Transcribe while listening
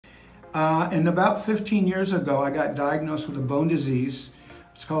And about 15 years ago, I got diagnosed with a bone disease.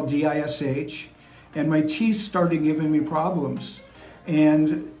 It's called DISH. And my teeth started giving me problems,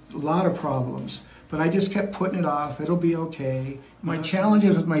 and a lot of problems. But I just kept putting it off. It'll be okay. My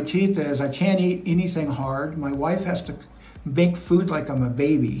challenges with my teeth is I can't eat anything hard. My wife has to make food like I'm a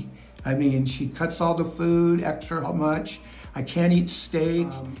baby. I mean, she cuts all the food extra much. I can't eat steak.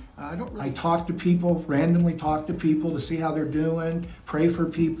 I talk to people, randomly talk to people to see how they're doing, pray for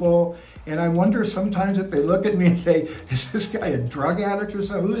people. And I wonder sometimes if they look at me and say, is this guy a drug addict or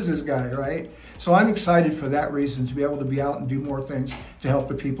something? Who is this guy, right? So I'm excited for that reason, to be able to be out and do more things to help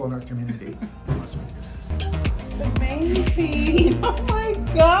the people in our community. It's amazing. Oh my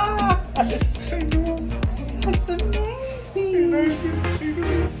gosh. That's amazing. They're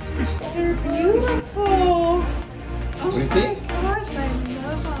beautiful. What do you think? Oh my gosh, I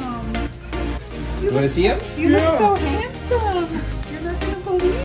love them. You want to see him? You look so handsome.